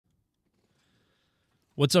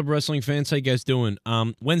What's up, wrestling fans? How you guys doing?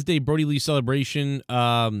 Wednesday, Brodie Lee celebration.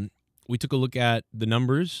 We took a look at the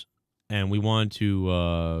numbers, and we wanted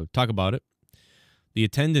to talk about it. The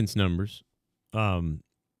attendance numbers.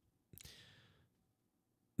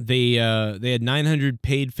 They had 900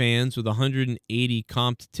 paid fans with 180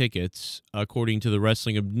 comped tickets, according to the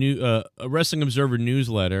Wrestling Observer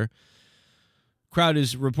newsletter. Crowd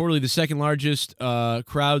is reportedly the second largest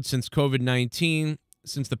crowd since COVID-19.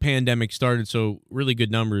 Since the pandemic started, so really good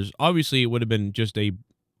numbers. Obviously, it would have been just a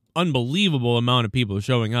unbelievable amount of people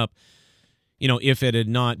showing up, if it had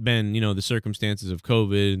not been, the circumstances of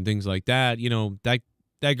COVID and things like that.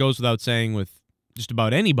 That goes without saying with just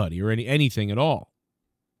about anybody or anything at all.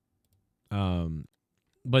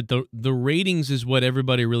 But the ratings is what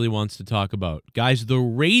everybody really wants to talk about. Guys, the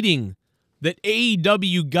rating that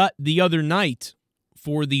AEW got the other night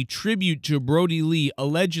for the tribute to Brodie Lee,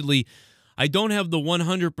 allegedly, I don't have the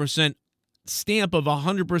 100% stamp of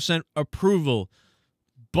 100% approval,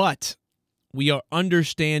 but we are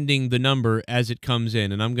understanding the number as it comes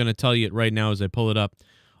in, and I'm going to tell you it right now as I pull it up.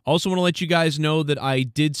 Also want to let you guys know that I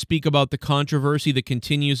did speak about the controversy that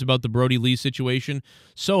continues about the Brodie Lee situation.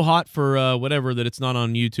 So hot for whatever that it's not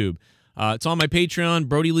on YouTube. It's on my Patreon,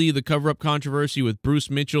 Brodie Lee, the cover-up controversy with Bruce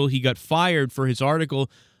Mitchell. He got fired for his article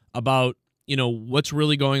about what's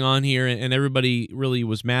really going on here, and everybody really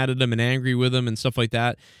was mad at him and angry with him and stuff like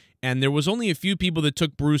that. And there was only a few people that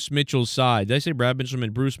took Bruce Mitchell's side. Did I say Brad Mitchell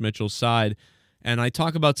and Bruce Mitchell's side? And I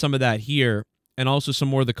talk about some of that here, and also some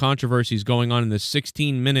more of the controversies going on in this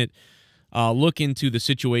 16-minute look into the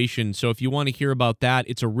situation. So if you want to hear about that,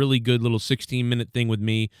 it's a really good little 16-minute thing with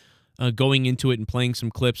me going into it and playing some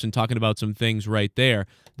clips and talking about some things right there.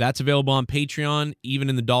 That's available on Patreon, even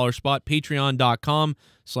in the dollar spot,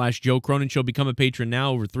 patreon.com/Joe Cronin Show. Become a patron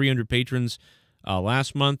now. Over 300 patrons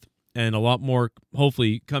last month, and a lot more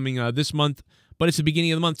hopefully coming this month. But it's the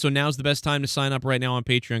beginning of the month, so now's the best time to sign up right now on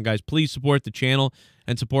Patreon, guys. Please support the channel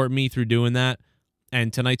and support me through doing that.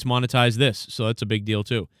 And tonight's monetized this, so that's a big deal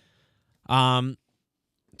too. Tonight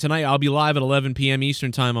I'll be live at 11 p.m.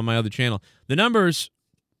 Eastern time on my other channel. The numbers,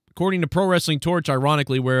 according to Pro Wrestling Torch,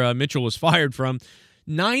 ironically, where Mitchell was fired from,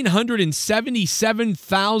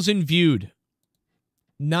 977,000 viewed.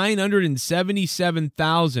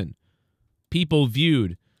 977,000 people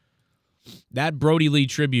viewed that Brodie Lee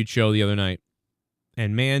tribute show the other night.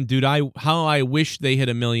 And man, dude, how I wish they hit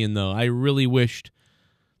 1 million, though. I really wished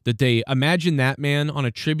that they, imagine that, man, on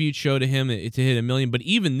a tribute show to him to hit 1 million. But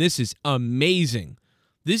even this is amazing.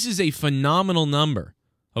 This is a phenomenal number,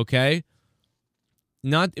 okay?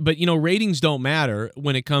 But ratings don't matter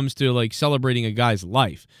when it comes to like celebrating a guy's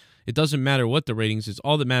life. It doesn't matter what the ratings is.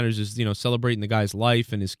 All that matters is celebrating the guy's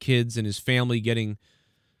life and his kids and his family getting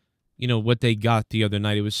what they got the other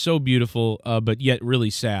night. It was so beautiful, but yet really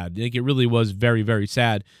sad. Like, it really was very, very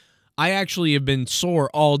sad. I actually have been sore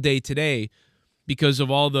all day today because of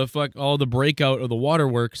all the breakout of the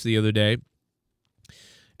waterworks the other day.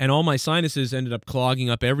 And all my sinuses ended up clogging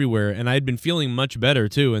up everywhere, and I had been feeling much better,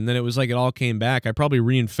 too. And then it was like it all came back. I probably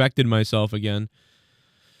reinfected myself again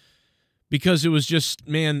because it was just,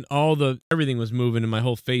 man, everything was moving in my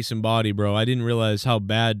whole face and body, bro. I didn't realize how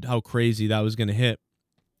crazy that was going to hit.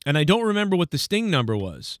 And I don't remember what the Sting number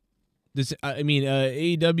was. AEW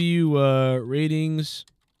ratings.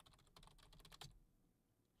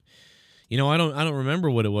 I don't remember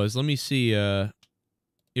what it was. Let me see if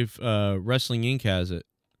Wrestling Inc. has it.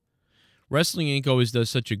 Wrestling Inc. always does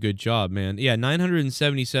such a good job, man. Yeah,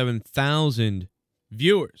 977,000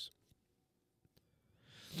 viewers.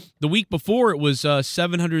 The week before it was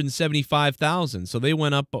 775,000, so they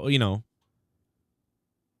went up,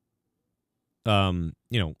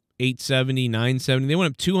 870, 970. They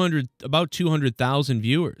went up about 200,000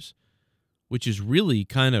 viewers, which is really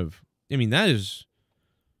kind of, that is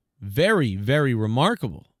very, very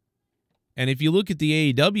remarkable. And if you look at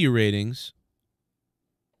the AEW ratings,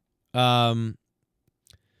 let's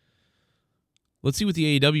see what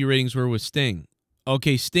the AEW ratings were with Sting.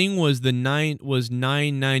 Okay, Sting was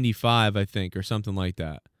 995, I think, or something like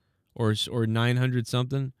that, or 900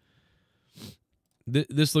 something.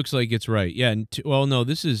 This looks like it's right. Yeah. Well, no,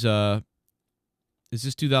 this is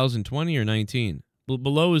this 2020 or 19?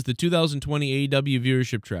 Below is the 2020 AEW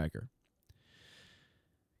viewership tracker.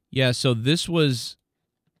 Yeah. So this was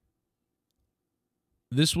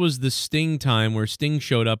the Sting time where Sting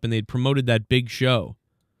showed up and they'd promoted that big show.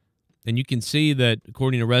 And you can see that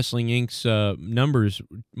according to Wrestling Inc.'s numbers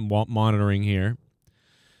monitoring here,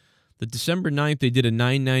 the December 9th, they did a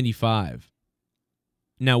 995.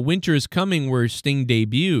 Now, Winter is Coming, where Sting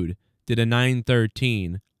debuted, did a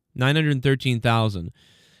 913,000.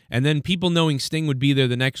 And then people knowing Sting would be there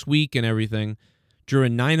the next week and everything, drew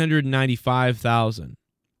in 995,000.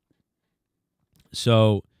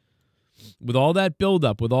 So with all that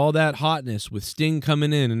buildup, with all that hotness, with Sting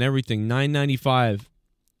coming in and everything, 995,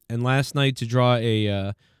 and last night to draw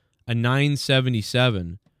a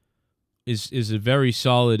 977 is a very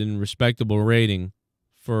solid and respectable rating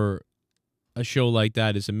for a show like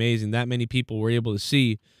that. Is amazing. That many people were able to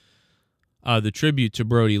see the tribute to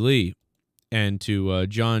Brodie Lee and to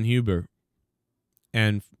John Huber,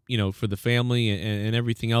 and for the family and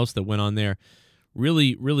everything else that went on there.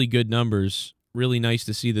 Really, really good numbers. Really nice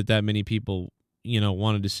to see that many people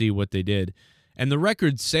wanted to see what they did. And the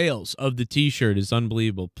record sales of the T-shirt is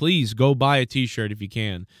unbelievable. Please go buy a T-shirt if you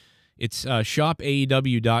can. It's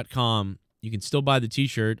shopaew.com. You can still buy the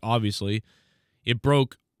T-shirt, obviously. It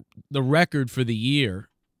broke the record for the year.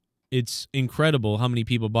 It's incredible how many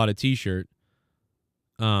people bought a T-shirt.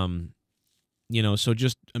 So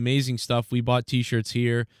just amazing stuff. We bought T-shirts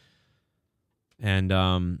here, and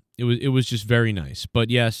it was just very nice. But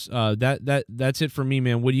yes, that's it for me,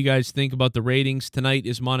 man. What do you guys think about the ratings? Tonight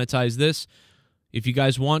is Monetize This. If you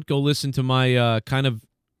guys want, go listen to my kind of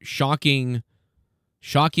shocking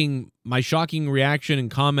reaction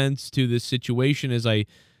and comments to this situation as I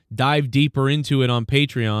dive deeper into it on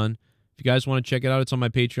Patreon. If you guys want to check it out, it's on my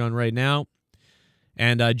Patreon right now.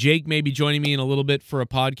 And Jake may be joining me in a little bit for a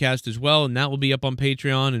podcast as well, and that will be up on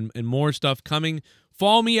Patreon, and more stuff coming.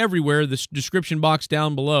 Follow me everywhere, the description box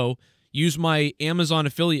down below. Use my Amazon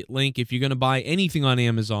affiliate link if you're going to buy anything on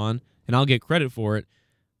Amazon, and I'll get credit for it.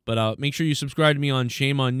 But make sure you subscribe to me on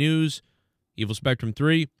Shame on News, Evil Spectrum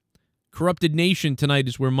 3. Corrupted Nation tonight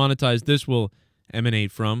is where Monetize This will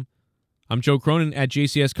emanate from. I'm Joe Cronin at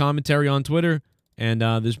JCS Commentary on Twitter, and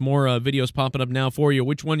there's more videos popping up now for you.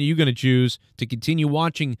 Which one are you going to choose to continue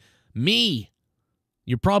watching me?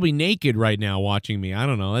 You're probably naked right now watching me. I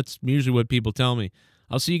don't know. That's usually what people tell me.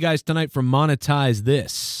 I'll see you guys tonight for Monetize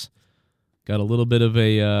This. Got a little bit of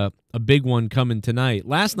a big one coming tonight.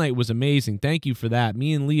 Last night was amazing. Thank you for that.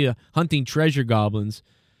 Me and Leah hunting treasure goblins.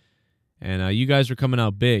 And you guys are coming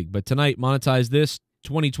out big. But tonight, Monetize This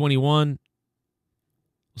 2021.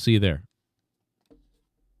 We'll see you there.